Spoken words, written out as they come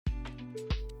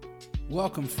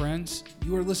Welcome, friends.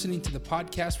 You are listening to the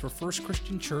podcast for First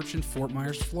Christian Church in Fort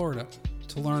Myers, Florida.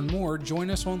 To learn more, join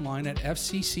us online at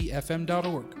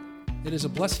fccfm.org. It is a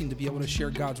blessing to be able to share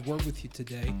God's Word with you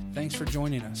today. Thanks for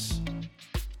joining us.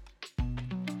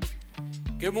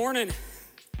 Good morning.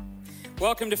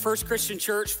 Welcome to First Christian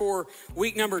Church for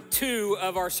week number 2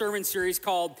 of our sermon series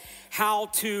called How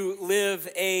to Live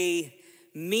a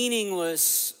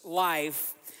Meaningless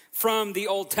Life from the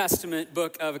Old Testament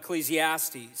book of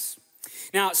Ecclesiastes.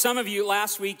 Now, some of you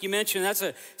last week, you mentioned that's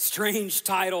a strange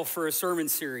title for a sermon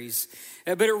series,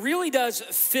 but it really does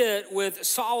fit with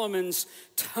Solomon's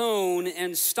tone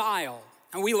and style.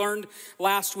 And we learned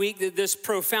last week that this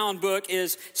profound book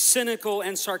is cynical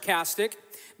and sarcastic,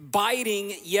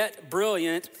 biting yet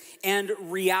brilliant, and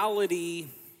reality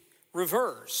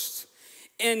reversed.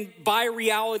 And by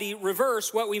reality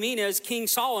reversed, what we mean is King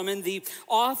Solomon, the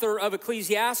author of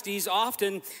Ecclesiastes,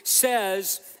 often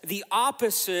says the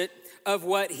opposite of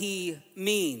what he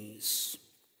means.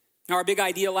 Now, our big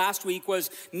idea last week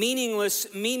was meaningless,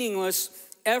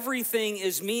 everything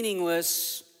is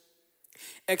meaningless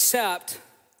except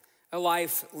a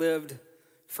life lived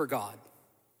for God.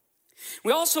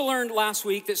 We also learned last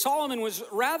week that Solomon was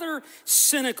rather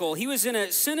cynical. He was in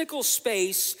a cynical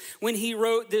space when he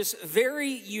wrote this very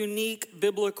unique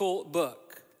biblical book.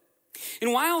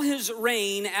 And while his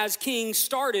reign as king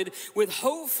started with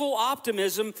hopeful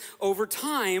optimism, over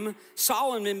time,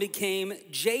 Solomon became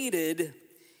jaded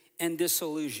and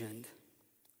disillusioned.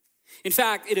 In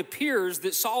fact, it appears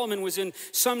that Solomon was in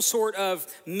some sort of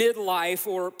midlife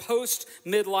or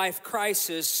post-midlife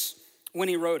crisis when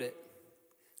he wrote it.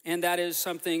 And that is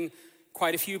something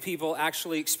quite a few people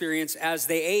actually experience as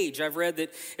they age. I've read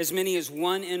that as many as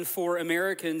 1 in 4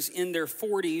 Americans in their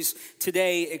 40s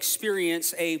today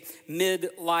experience a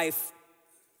midlife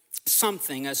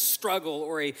something, a struggle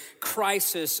or a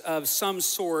crisis of some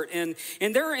sort. And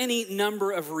there are any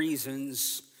number of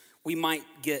reasons we might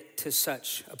get to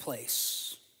such a place.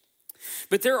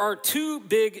 But there are 2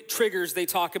 big triggers they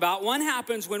talk about. One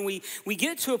happens when we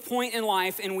get to a point in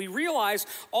life and we realize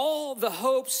all the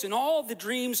hopes and all the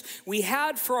dreams we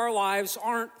had for our lives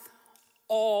aren't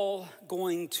all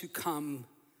going to come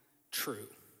true.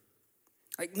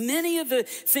 Like many of the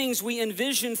things we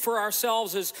envisioned for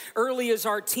ourselves as early as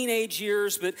our teenage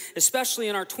years, but especially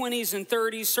in our 20s and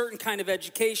 30s, certain kind of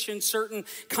education, certain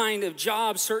kind of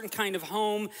job, certain kind of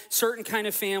home, certain kind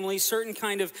of family, certain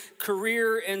kind of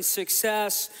career and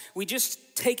success. We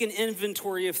just take an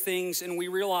inventory of things and we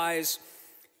realize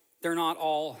they're not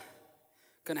all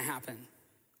gonna happen.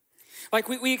 Like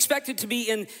we expected to be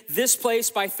in this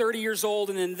place by 30 years old,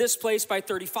 and then this place by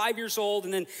 35 years old,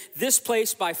 and then this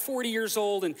place by 40 years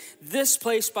old, and this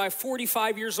place by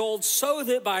 45 years old, so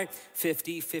that by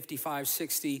 50, 55,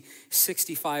 60,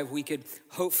 65, we could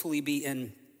hopefully be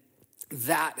in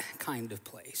that kind of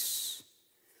place.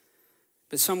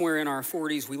 But somewhere in our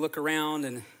 40s, we look around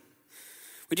and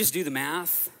we just do the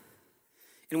math,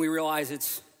 and we realize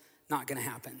it's not gonna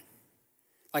happen.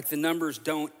 Like the numbers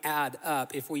don't add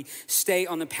up. If we stay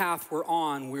on the path we're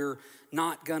on, we're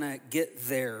not gonna get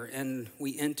there. And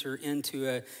we enter into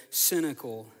a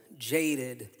cynical,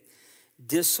 jaded,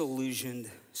 disillusioned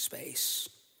space.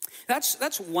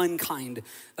 That's one kind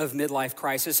of midlife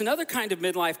crisis. Another kind of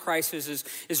midlife crisis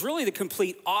is really the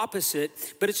complete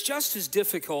opposite, but it's just as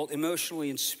difficult emotionally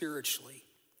and spiritually.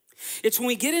 It's when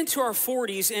we get into our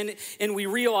 40s and we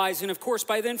realize, and of course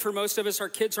by then for most of us, our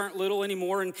kids aren't little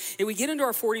anymore, and we get into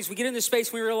our 40s, we get into space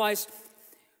and we realize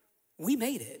we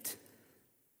made it.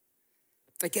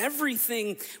 Like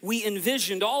everything we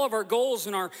envisioned, all of our goals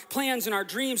and our plans and our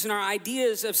dreams and our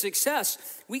ideas of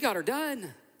success, we got her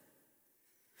done.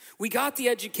 We got the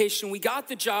education, we got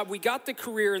the job, we got the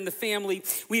career and the family.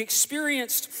 We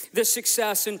experienced the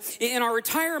success, and in our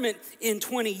retirement in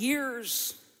 20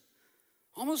 years,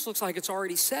 almost looks like it's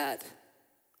already set.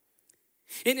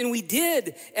 And we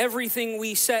did everything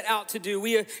we set out to do.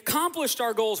 We accomplished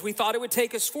our goals. We thought it would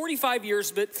take us 45 years,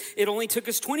 but it only took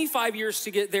us 25 years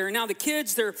to get there. And now the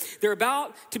kids, they're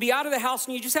about to be out of the house,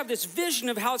 and you just have this vision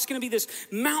of how it's gonna be this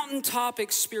mountaintop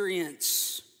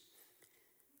experience.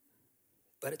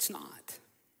 But it's not.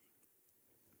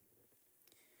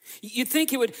 You'd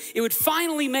think it would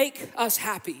finally make us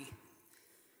happy.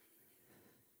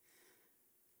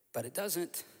 But it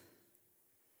doesn't.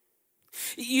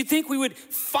 You'd think we would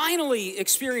finally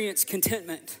experience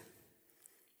contentment,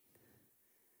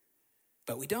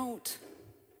 but we don't.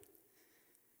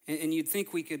 And you'd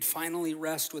think we could finally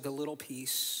rest with a little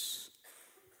peace,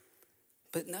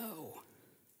 but no.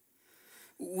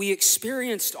 We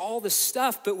experienced all this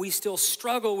stuff, but we still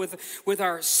struggle with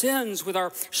our sins, with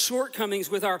our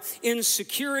shortcomings, with our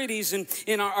insecurities,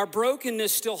 and our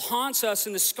brokenness still haunts us,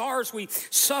 and the scars we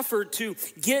suffered to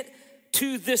get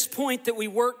to this point that we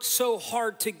worked so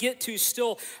hard to get to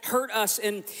still hurt us,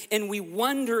 and we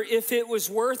wonder if it was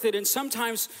worth it. And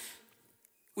sometimes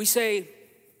we say,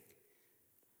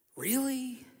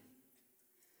 really?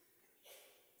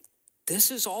 This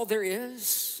is all there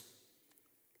is?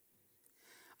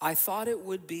 I thought it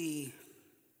would be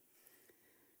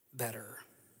better.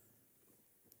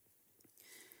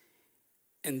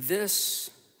 And this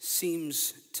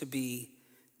seems to be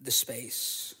the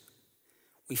space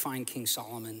we find King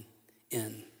Solomon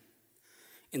in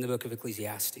the book of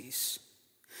Ecclesiastes.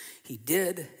 He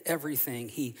did everything.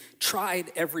 He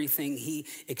tried everything. He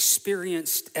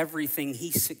experienced everything.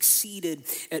 He succeeded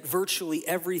at virtually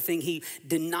everything. He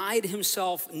denied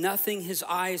himself nothing his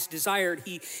eyes desired.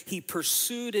 He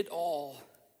pursued it all,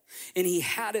 and he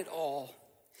had it all.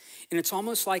 And it's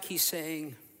almost like he's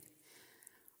saying,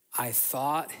 I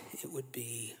thought it would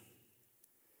be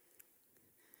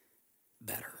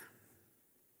better.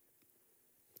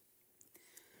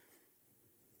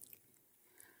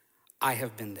 I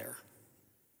have been there.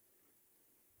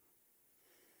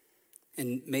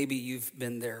 And maybe you've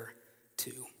been there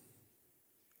too.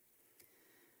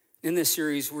 In this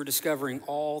series, we're discovering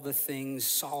all the things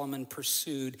Solomon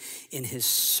pursued in his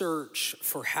search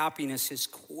for happiness, his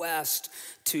quest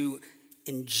to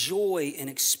enjoy and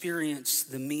experience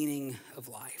the meaning of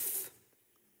life.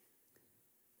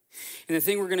 And the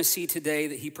thing we're going to see today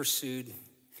that he pursued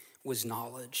was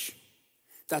knowledge.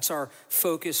 That's our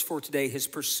focus for today, his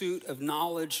pursuit of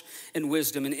knowledge and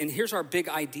wisdom. And here's our big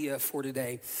idea for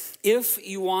today. If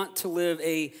you want to live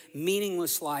a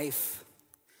meaningless life,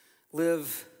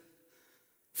 live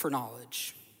for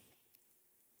knowledge.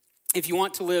 If you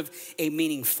want to live a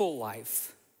meaningful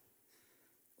life,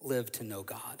 live to know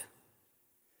God.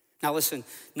 Now listen,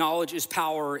 knowledge is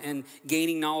power, and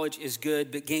gaining knowledge is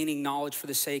good, but gaining knowledge for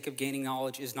the sake of gaining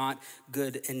knowledge is not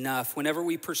good enough. Whenever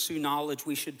we pursue knowledge,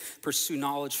 we should pursue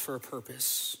knowledge for a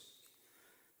purpose,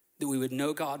 that we would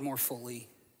know God more fully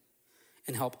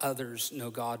and help others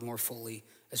know God more fully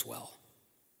as well.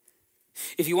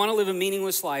 If you want to live a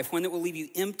meaningless life, one that will leave you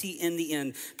empty in the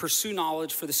end, pursue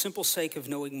knowledge for the simple sake of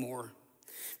knowing more.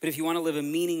 But if you want to live a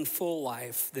meaningful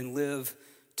life, then live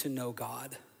to know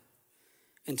God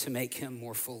and to make him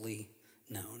more fully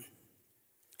known.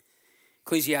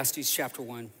 Ecclesiastes chapter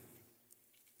 1,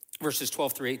 verses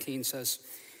 12 through 18 says,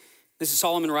 this is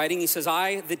Solomon writing. He says,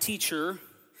 I, the teacher,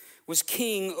 was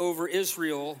king over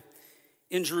Israel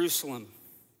in Jerusalem.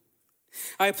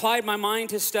 I applied my mind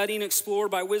to study and explore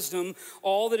by wisdom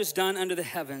all that is done under the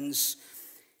heavens.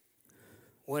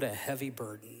 What a heavy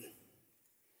burden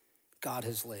God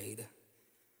has laid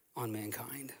on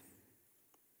mankind.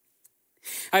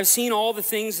 I've seen all the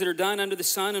things that are done under the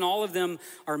sun, and all of them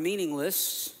are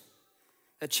meaningless,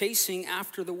 a chasing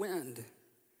after the wind.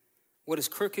 What is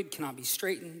crooked cannot be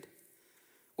straightened.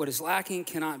 What is lacking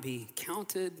cannot be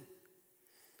counted.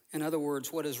 In other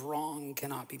words, what is wrong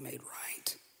cannot be made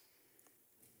right.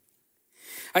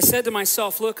 I said to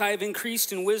myself, look, I have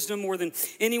increased in wisdom more than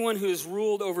anyone who has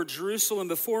ruled over Jerusalem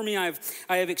before me. I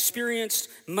have experienced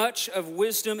much of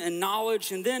wisdom and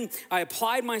knowledge, and then I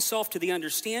applied myself to the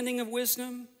understanding of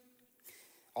wisdom,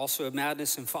 also of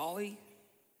madness and folly.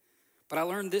 But I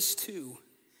learned this too,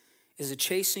 is a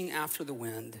chasing after the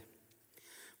wind.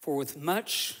 For with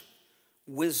much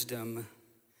wisdom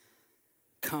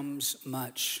comes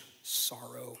much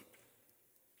sorrow.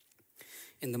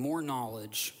 And the more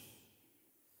knowledge,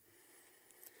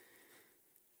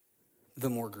 the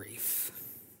more grief.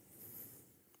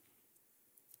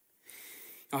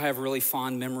 I have really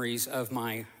fond memories of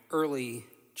my early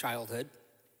childhood.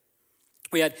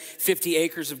 We had 50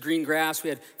 acres of green grass. We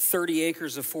had 30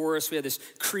 acres of forest. We had this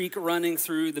creek running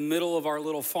through the middle of our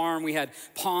little farm. We had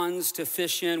ponds to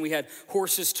fish in. We had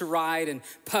horses to ride and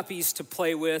puppies to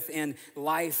play with. And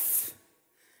life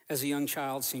as a young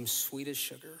child seemed sweet as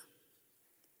sugar.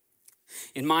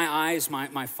 In my eyes,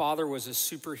 my father was a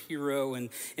superhero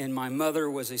and my mother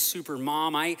was a super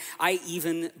mom. I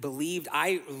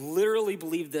literally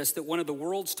believed this, that one of the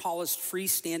world's tallest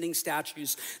freestanding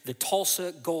statues, the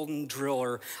Tulsa Golden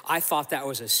Driller, I thought that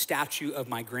was a statue of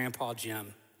my grandpa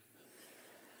Jim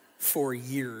for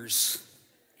years.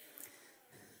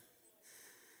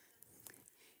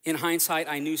 In hindsight,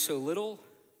 I knew so little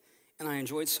and I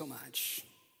enjoyed so much.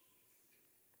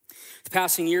 The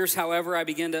passing years, however, I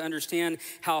began to understand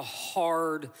how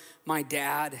hard my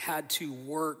dad had to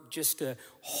work just to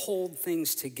hold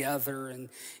things together,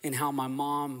 and how my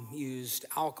mom used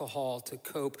alcohol to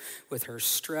cope with her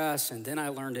stress. And then I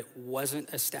learned it wasn't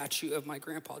a statue of my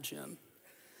grandpa Jim.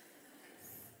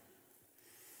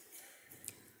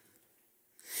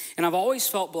 And I've always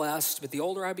felt blessed, but the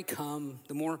older I become,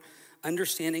 the more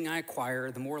understanding I acquire,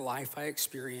 the more life I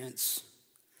experience.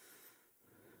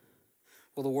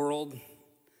 Well, the world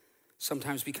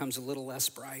sometimes becomes a little less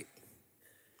bright.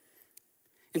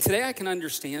 And today I can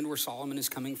understand where Solomon is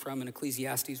coming from in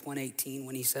Ecclesiastes 1:18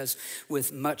 when he says,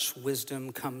 with much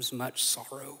wisdom comes much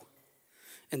sorrow.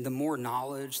 And the more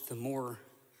knowledge, the more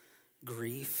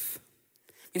grief.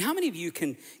 I mean, how many of you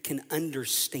can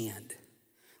understand?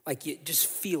 Like you just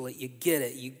feel it, you get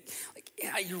it.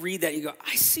 You read that and you go,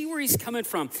 I see where he's coming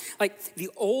from. Like the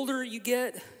older you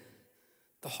get,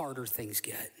 the harder things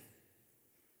get.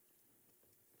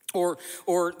 Or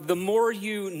the more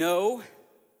you know,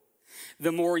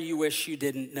 the more you wish you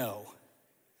didn't know.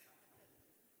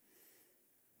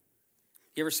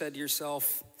 You ever said to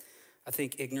yourself, I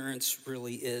think ignorance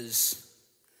really is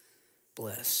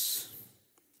bliss?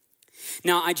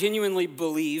 Now, I genuinely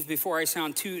believe, before I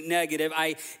sound too negative,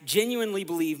 I genuinely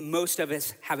believe most of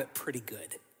us have it pretty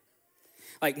good.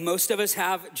 Like most of us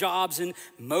have jobs, and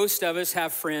most of us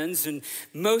have friends, and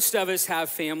most of us have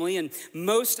family, and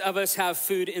most of us have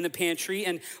food in the pantry.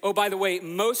 And oh, by the way,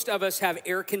 most of us have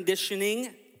air conditioning,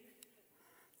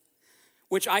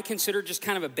 which I consider just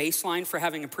kind of a baseline for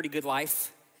having a pretty good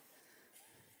life.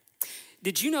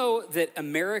 Did you know that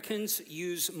Americans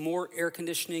use more air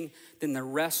conditioning than the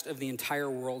rest of the entire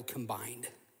world combined?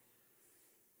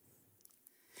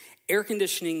 Air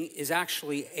conditioning is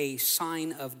actually a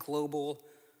sign of global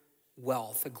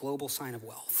wealth, a global sign of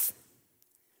wealth.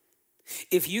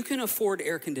 If you can afford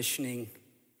air conditioning,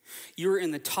 you're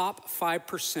in the top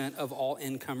 5% of all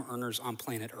income earners on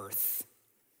planet Earth.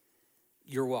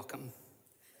 You're welcome.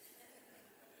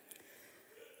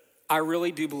 I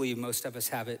really do believe most of us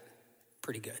have it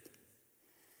pretty good.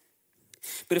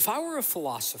 But if I were a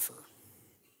philosopher,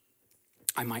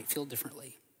 I might feel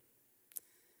differently.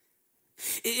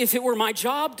 If it were my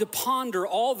job to ponder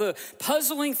all the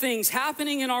puzzling things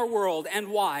happening in our world and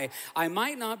why, I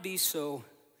might not be so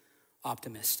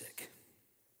optimistic.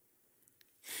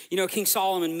 You know, King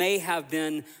Solomon may have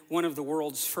been one of the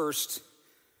world's first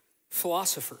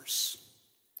philosophers.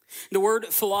 The word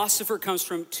philosopher comes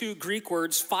from two Greek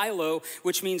words, philo,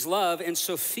 which means love, and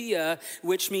sophia,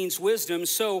 which means wisdom.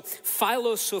 So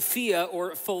philosophia,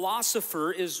 or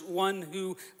philosopher, is one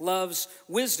who loves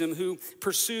wisdom, who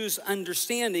pursues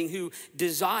understanding, who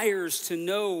desires to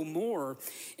know more.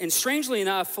 And strangely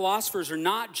enough, philosophers are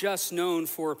not just known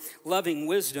for loving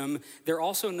wisdom, they're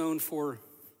also known for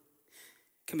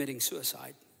committing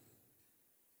suicide.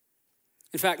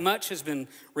 In fact, much has been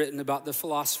written about the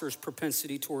philosopher's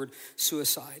propensity toward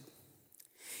suicide.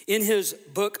 In his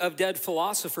book of Dead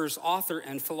Philosophers, author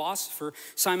and philosopher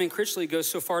Simon Critchley goes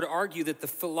so far to argue that the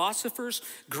philosopher's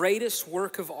greatest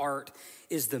work of art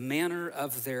is the manner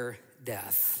of their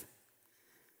death.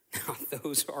 Now,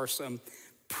 those are some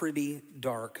pretty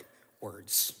dark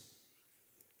words.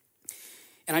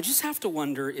 And I just have to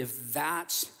wonder if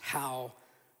that's how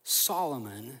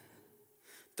Solomon,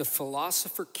 the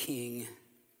philosopher king,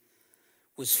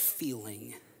 was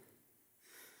feeling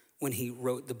when he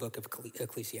wrote the book of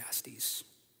Ecclesiastes.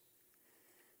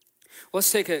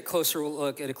 Let's take a closer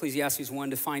look at Ecclesiastes 1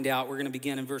 to find out. We're going to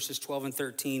begin in verses 12 and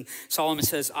 13. Solomon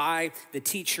says, I, the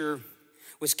teacher,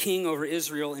 was king over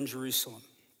Israel and Jerusalem.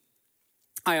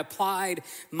 I applied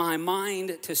my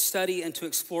mind to study and to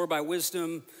explore by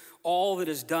wisdom all that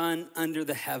is done under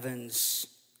the heavens.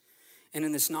 And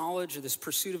in this knowledge, or this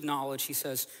pursuit of knowledge, he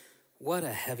says, what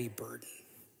a heavy burden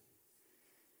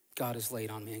God has laid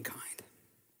on mankind.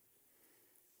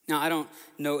 Now, I don't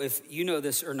know if you know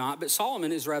this or not, but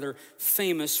Solomon is rather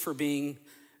famous for being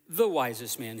the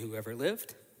wisest man who ever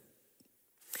lived.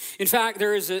 In fact,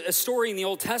 there is a story in the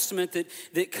Old Testament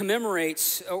that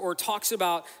commemorates or talks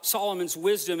about Solomon's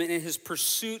wisdom and his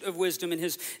pursuit of wisdom and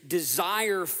his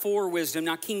desire for wisdom.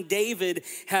 Now, King David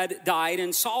had died,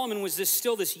 and Solomon was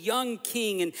still this young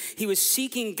king, and he was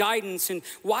seeking guidance. And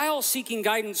while seeking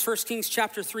guidance, 1 Kings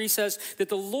chapter 3 says that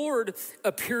the Lord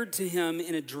appeared to him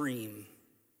in a dream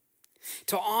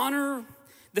to honor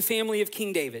the family of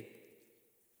King David.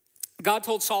 God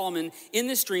told Solomon in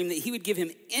this dream that he would give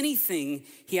him anything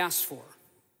he asked for.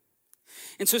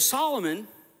 And so Solomon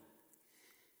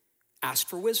asked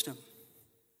for wisdom.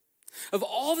 Of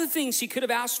all the things he could have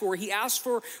asked for, he asked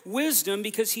for wisdom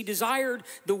because he desired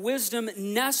the wisdom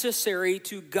necessary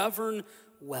to govern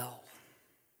well.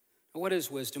 What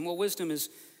is wisdom? Well, wisdom is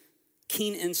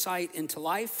keen insight into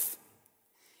life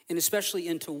and especially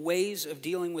into ways of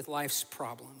dealing with life's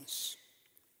problems.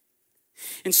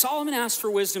 And Solomon asked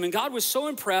for wisdom, and God was so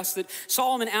impressed that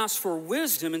Solomon asked for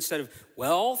wisdom instead of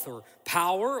wealth or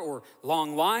power or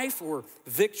long life or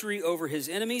victory over his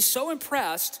enemies. So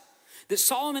impressed that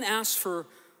Solomon asked for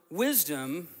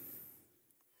wisdom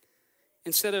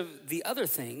instead of the other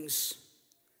things.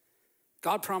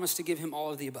 God promised to give him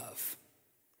all of the above.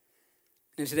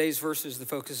 In today's verses, the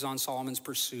focus is on Solomon's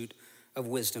pursuit of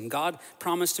wisdom. God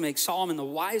promised to make Solomon the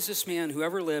wisest man who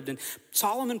ever lived, and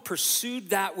Solomon pursued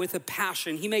that with a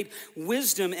passion. He made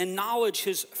wisdom and knowledge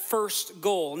his first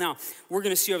goal. Now, we're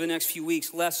going to see over the next few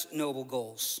weeks less noble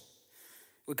goals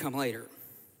would come later.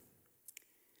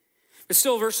 But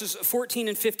still, verses 14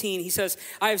 and 15, he says,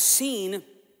 I have seen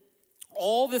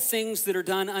all the things that are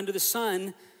done under the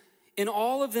sun, and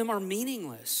all of them are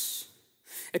meaningless.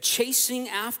 A chasing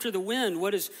after the wind.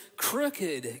 What is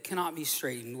crooked cannot be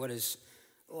straightened. What is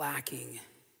lacking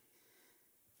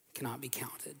cannot be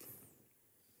counted.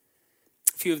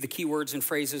 A few of the key words and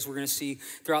phrases we're going to see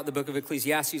throughout the book of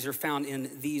Ecclesiastes are found in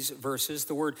these verses.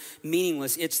 The word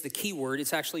meaningless, it's the key word.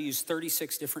 It's actually used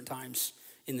 36 different times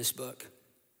in this book.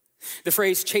 The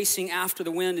phrase chasing after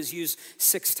the wind is used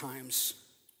 6 times.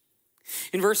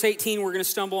 In verse 18, we're going to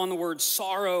stumble on the word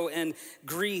sorrow and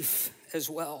grief as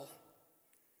well.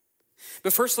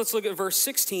 But first, let's look at verse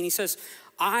 16. He says,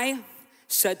 I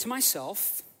said to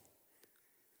myself,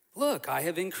 look, I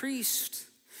have increased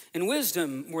in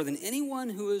wisdom more than anyone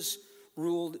who has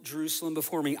ruled Jerusalem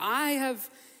before me. I have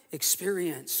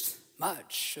experienced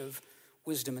much of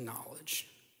wisdom and knowledge.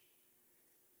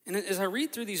 And as I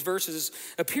read through these verses,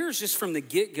 it appears just from the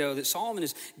get-go that Solomon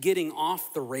is getting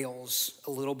off the rails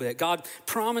a little bit. God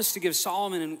promised to give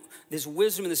Solomon this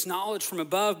wisdom and this knowledge from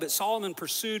above, but Solomon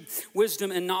pursued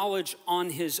wisdom and knowledge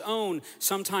on his own,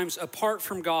 sometimes apart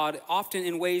from God, often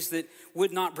in ways that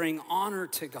would not bring honor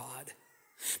to God.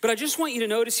 But I just want you to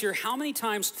notice here how many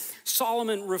times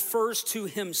Solomon refers to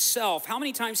himself, how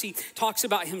many times he talks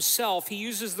about himself. He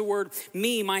uses the word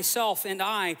me, myself, and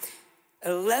I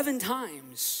 11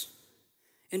 times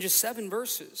in just 7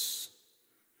 verses.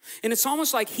 And it's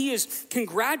almost like he is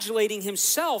congratulating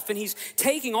himself and he's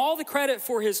taking all the credit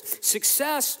for his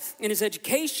success in his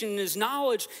education, and his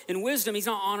knowledge and wisdom. He's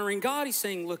not honoring God. He's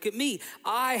saying, look at me.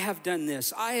 I have done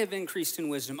this. I have increased in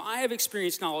wisdom. I have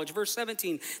experienced knowledge. Verse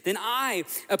 17, then I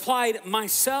applied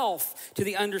myself to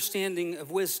the understanding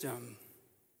of wisdom,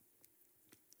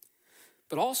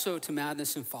 but also to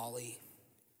madness and folly.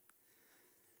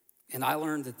 And I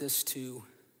learned that this too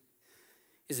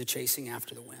is a chasing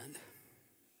after the wind.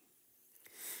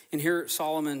 And here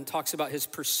Solomon talks about his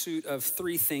pursuit of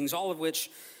 3 things, all of which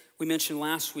we mentioned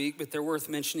last week, but they're worth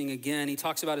mentioning again. He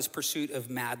talks about his pursuit of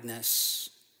madness.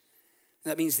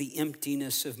 That means the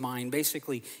emptiness of mind,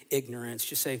 basically ignorance.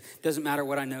 Just say, doesn't matter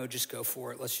what I know, just go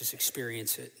for it. Let's just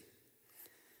experience it.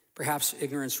 Perhaps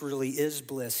ignorance really is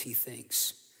bliss, he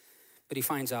thinks, but he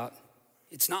finds out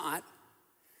it's not.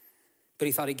 But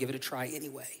he thought he'd give it a try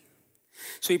anyway.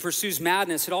 So he pursues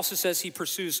madness. It also says he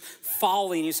pursues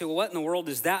folly. And you say, well, what in the world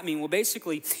does that mean? Well,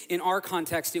 basically, in our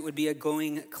context, it would be a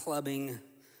going clubbing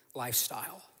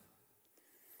lifestyle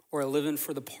or a living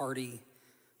for the party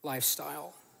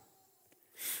lifestyle.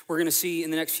 We're going to see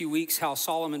in the next few weeks how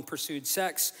Solomon pursued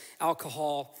sex,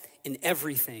 alcohol, and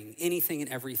everything, anything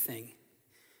and everything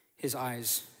his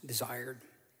eyes desired.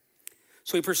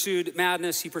 So he pursued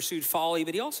madness, he pursued folly,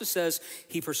 but he also says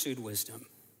he pursued wisdom,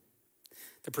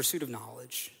 the pursuit of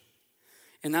knowledge.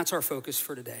 And that's our focus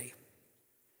for today.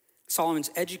 Solomon's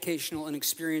educational and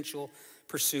experiential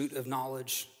pursuit of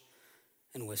knowledge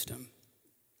and wisdom.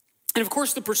 And of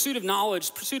course, the pursuit of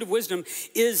knowledge, pursuit of wisdom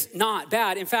is not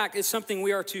bad. In fact, it's something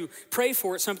we are to pray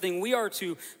for. It's something we are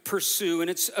to pursue. And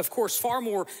it's, of course, far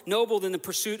more noble than the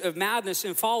pursuit of madness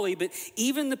and folly. But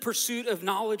even the pursuit of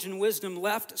knowledge and wisdom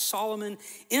left Solomon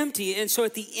empty. And so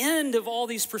at the end of all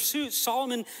these pursuits,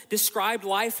 Solomon described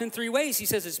life in 3 ways. He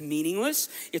says it's meaningless,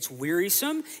 it's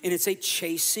wearisome, and it's a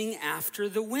chasing after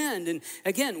the wind. And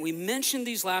again, we mentioned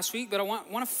these last week, but I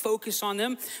want to focus on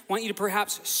them. I want you to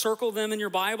perhaps circle them in your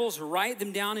Bibles, write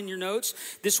them down in your notes.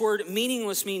 This word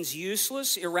meaningless means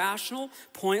useless, irrational,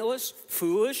 pointless,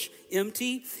 foolish,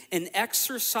 empty, an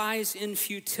exercise in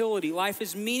futility. Life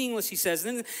is meaningless, he says.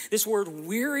 And then this word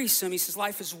wearisome, he says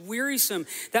life is wearisome.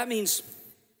 That means,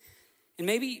 and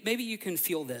maybe you can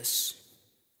feel this,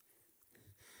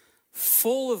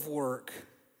 full of work,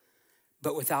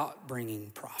 but without bringing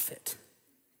profit.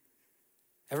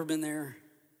 Ever been there?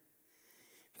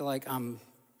 Feel like I'm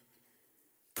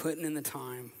putting in the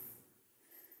time,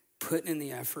 putting in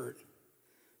the effort,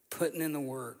 putting in the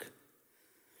work,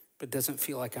 but it doesn't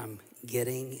feel like I'm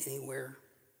getting anywhere.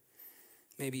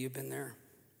 Maybe you've been there.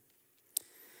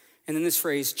 And then this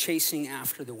phrase, chasing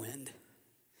after the wind,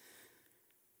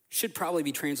 should probably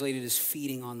be translated as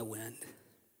feeding on the wind.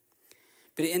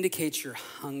 But it indicates you're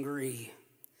hungry.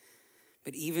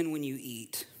 But even when you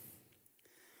eat,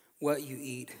 what you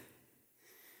eat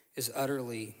is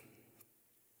utterly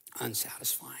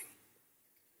unsatisfying.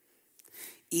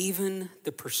 Even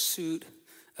the pursuit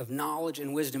of knowledge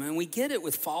and wisdom, and we get it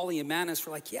with folly and madness.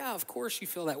 We're like, yeah, of course you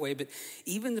feel that way, but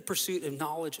even the pursuit of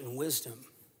knowledge and wisdom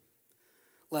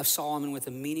left Solomon with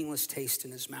a meaningless taste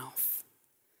in his mouth,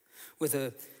 with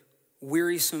a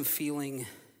wearisome feeling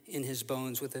in his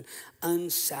bones, with an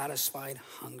unsatisfied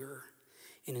hunger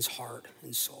in his heart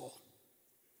and soul.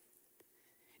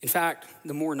 In fact,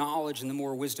 the more knowledge and the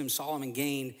more wisdom Solomon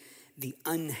gained, the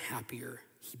unhappier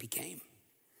he became.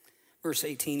 Verse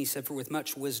 18, he said, for with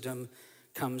much wisdom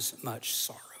comes much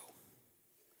sorrow.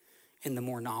 And the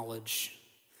more knowledge,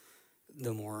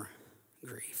 the more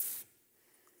grief.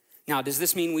 Now, does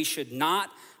this mean we should not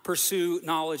pursue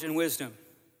knowledge and wisdom?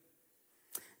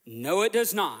 No, it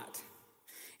does not.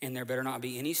 And there better not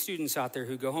be any students out there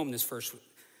who go home this first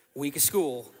week of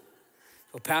school.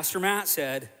 Well, Pastor Matt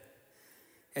said,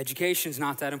 education's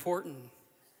not that important.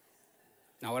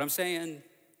 Not what I'm saying.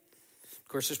 Of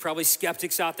course, there's probably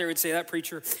skeptics out there who'd say that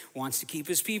preacher wants to keep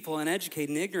his people uneducated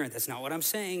and ignorant. That's not what I'm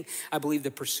saying. I believe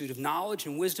the pursuit of knowledge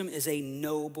and wisdom is a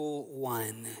noble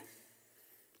one.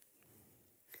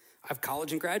 I have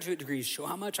college and graduate degrees, show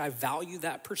how much I value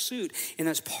that pursuit. And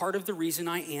that's part of the reason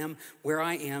I am where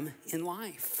I am in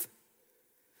life.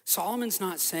 Solomon's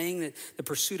not saying that the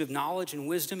pursuit of knowledge and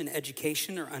wisdom and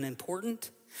education are unimportant.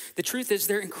 The truth is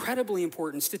they're incredibly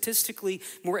important. Statistically,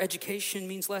 more education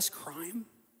means less crime.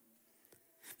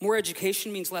 More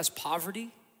education means less poverty.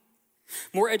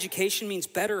 More education means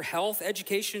better health.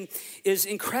 Education is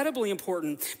incredibly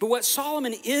important. But what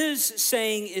Solomon is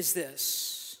saying is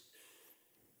this: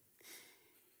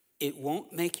 it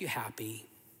won't make you happy.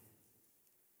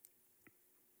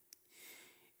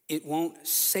 It won't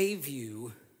save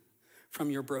you from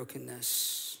your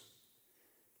brokenness.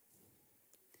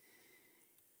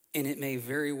 And it may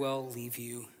very well leave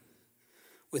you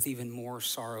with even more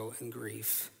sorrow and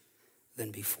grief than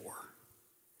before.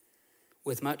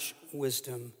 With much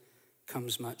wisdom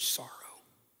comes much sorrow.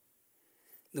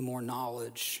 The more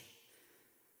knowledge,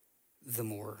 the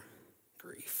more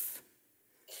grief.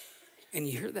 And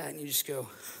you hear that and you just go,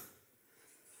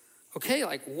 okay,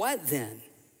 like what then?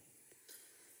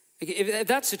 If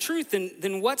that's the truth,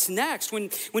 then what's next? When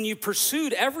you've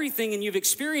pursued everything and you've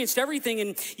experienced everything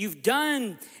and you've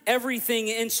done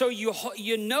everything, and so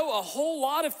you know a whole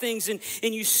lot of things, and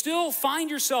you still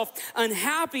find yourself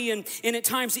unhappy and at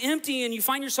times empty, and you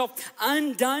find yourself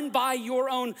undone by your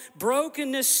own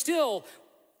brokenness still,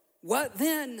 what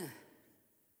then?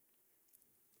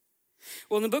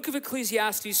 Well, in the book of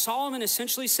Ecclesiastes, Solomon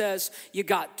essentially says you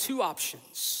got two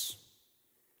options.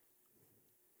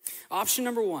 Option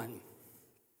number one,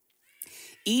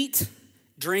 eat,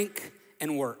 drink,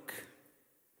 and work.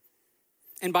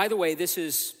 And by the way, this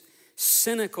is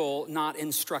cynical, not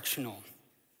instructional.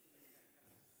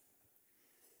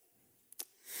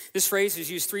 This phrase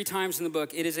is used 3 times in the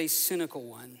book. It is a cynical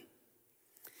one.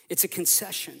 It's a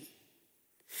concession.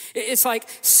 It's like,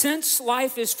 since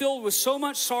life is filled with so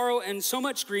much sorrow and so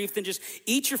much grief, then just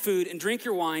eat your food and drink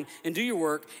your wine and do your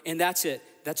work, and that's it.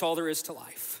 That's all there is to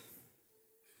life.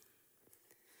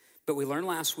 But we learned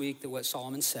last week that what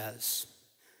Solomon says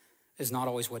is not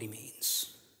always what he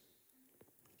means.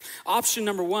 Option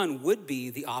number one would be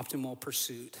the optimal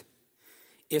pursuit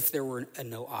if there were a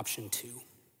no option two.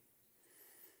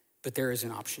 But there is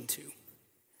an option two,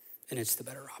 and it's the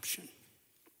better option.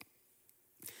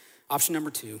 Option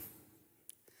number two,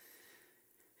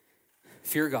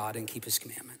 fear God and keep his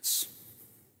commandments.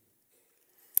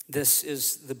 This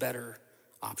is the better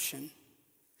option.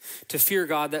 To fear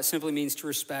God, that simply means to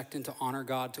respect and to honor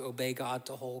God, to obey God,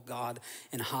 to hold God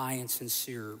in high and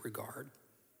sincere regard.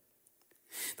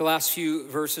 The last few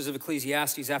verses of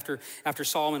Ecclesiastes, after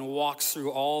Solomon walks through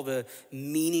all the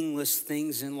meaningless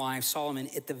things in life, Solomon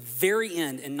at the very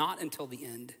end, and not until the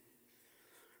end,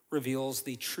 reveals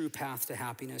the true path to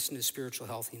happiness and to spiritual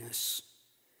healthiness.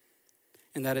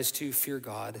 And that is to fear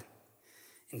God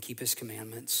and keep his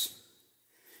commandments.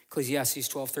 Ecclesiastes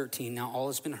 12:13, now all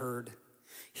has been heard.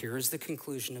 Here is the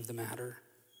conclusion of the matter.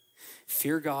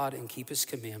 Fear God and keep his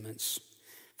commandments,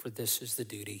 for this is the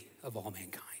duty of all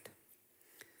mankind.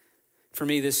 For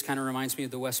me, this kind of reminds me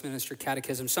of the Westminster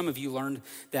Catechism. Some of you learned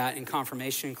that in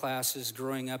confirmation classes,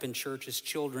 growing up in church as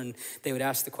children. They would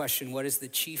ask the question, what is the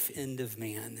chief end of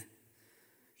man?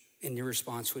 And your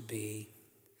response would be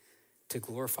to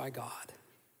glorify God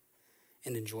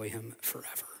and enjoy him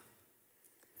forever.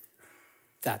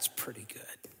 That's pretty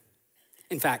good.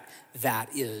 In fact, that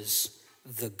is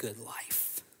the good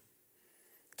life,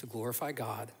 to glorify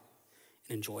God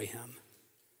and enjoy him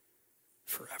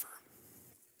forever.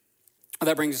 Well,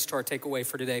 that brings us to our takeaway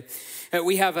for today.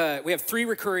 We have three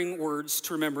recurring words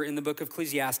to remember in the book of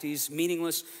Ecclesiastes: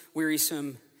 meaningless,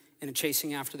 wearisome, and a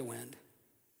chasing after the wind.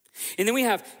 And then we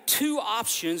have two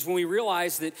options when we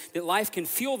realize that life can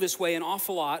feel this way an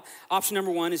awful lot. Option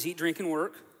number one is eat, drink, and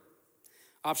work.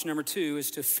 Option number two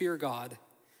is to fear God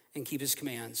and keep his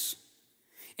commands.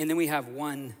 And then we have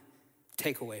one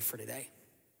takeaway for today.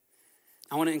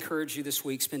 I want to encourage you this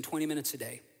week, spend 20 minutes a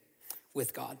day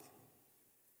with God.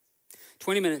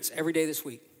 20 minutes every day this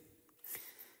week.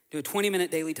 Do a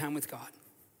 20-minute daily time with God.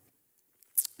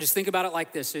 Just think about it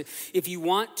like this. If you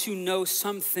want to know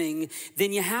something,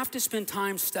 then you have to spend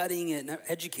time studying it and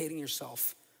educating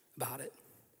yourself about it.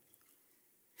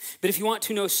 But if you want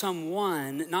to know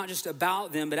someone, not just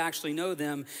about them, but actually know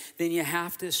them, then you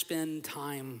have to spend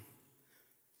time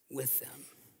with them.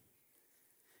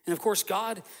 And of course,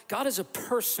 God is a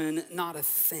person, not a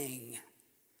thing.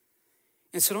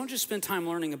 And so don't just spend time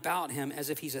learning about him as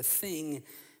if he's a thing,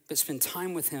 but spend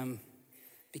time with him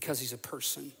because he's a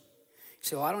person. You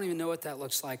say, well, I don't even know what that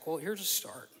looks like. Well, here's a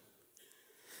start.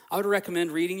 I would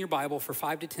recommend reading your Bible for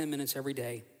 5 to 10 minutes every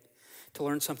day to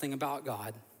learn something about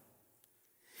God.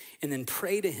 And then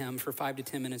pray to him for 5 to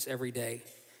 10 minutes every day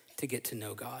to get to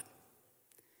know God.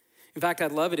 In fact,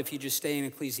 I'd love it if you just stay in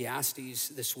Ecclesiastes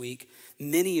this week.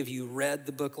 Many of you read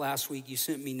the book last week. You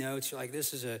sent me notes. You're like,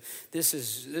 this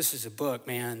is a book,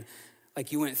 man.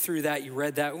 Like you went through that, you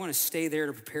read that. We want to stay there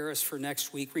to prepare us for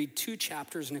next week. Read 2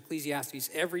 chapters in Ecclesiastes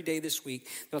every day this week.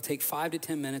 They'll take 5 to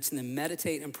 10 minutes, and then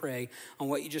meditate and pray on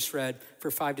what you just read for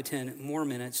 5 to 10 more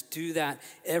minutes. Do that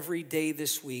every day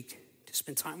this week to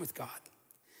spend time with God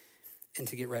and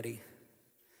to get ready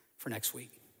for next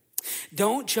week.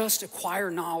 Don't just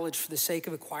acquire knowledge for the sake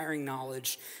of acquiring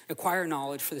knowledge. Acquire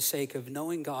knowledge for the sake of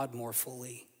knowing God more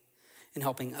fully and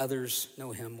helping others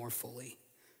know him more fully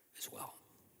as well.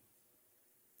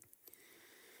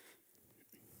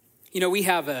 You know, we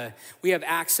have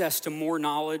access to more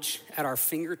knowledge at our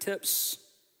fingertips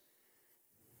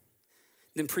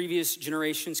than previous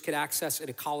generations could access at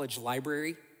a college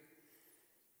library.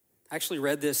 I actually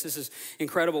read this. This is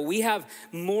incredible. We have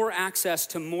more access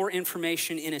to more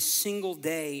information in a single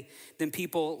day than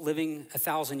people living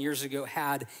 1,000 years ago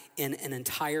had in an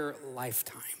entire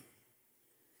lifetime.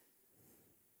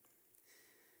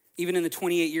 Even in the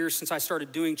 28 years since I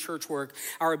started doing church work,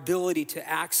 our ability to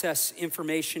access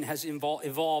information has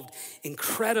evolved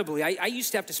incredibly. I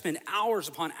used to have to spend hours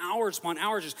upon hours upon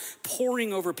hours just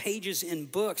poring over pages in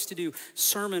books to do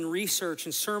sermon research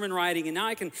and sermon writing. And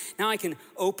now I can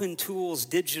open tools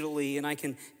digitally, and I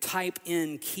can type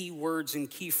in key words and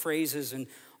key phrases, and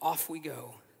off we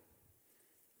go.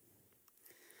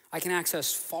 I can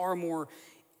access far more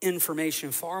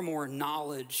information, far more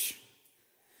knowledge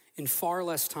in far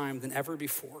less time than ever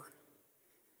before.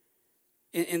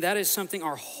 And that is something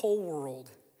our whole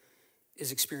world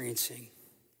is experiencing.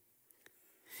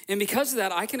 And because of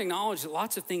that, I can acknowledge that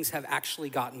lots of things have actually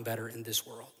gotten better in this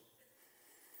world.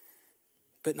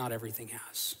 But not everything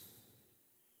has.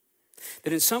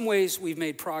 That in some ways we've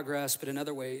made progress, but in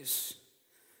other ways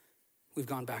we've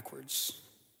gone backwards.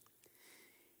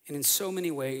 And in so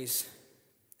many ways,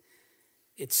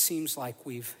 it seems like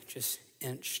we've just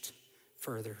inched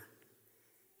further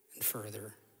and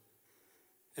further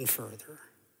and further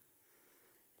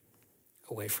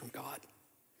away from God.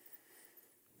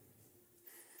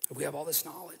 We have all this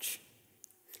knowledge.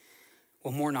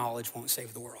 Well, more knowledge won't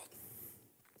save the world,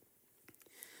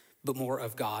 but more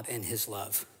of God and his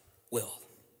love will.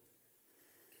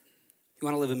 If you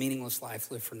want to live a meaningless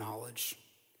life, live for knowledge.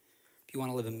 If you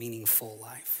want to live a meaningful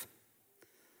life,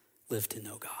 live to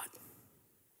know God.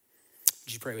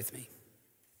 Would you pray with me?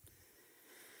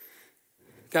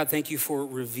 God, thank you for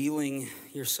revealing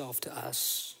yourself to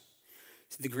us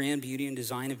through the grand beauty and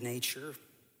design of nature,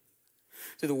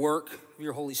 through the work of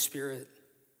your Holy Spirit,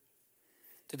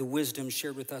 through the wisdom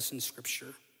shared with us in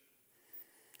Scripture,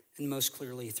 and most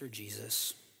clearly through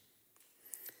Jesus.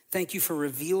 Thank you for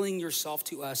revealing yourself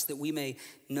to us that we may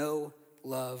know,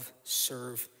 love,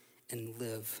 serve, and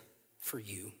live for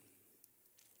you,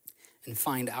 and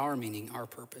find our meaning, our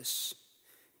purpose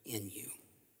in you.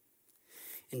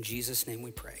 In Jesus' name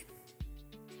we pray.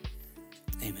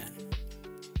 Amen.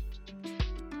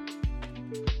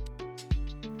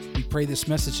 We pray this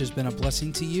message has been a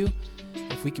blessing to you.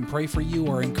 If we can pray for you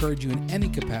or encourage you in any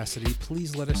capacity,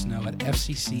 please let us know at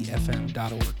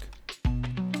fccfm.org.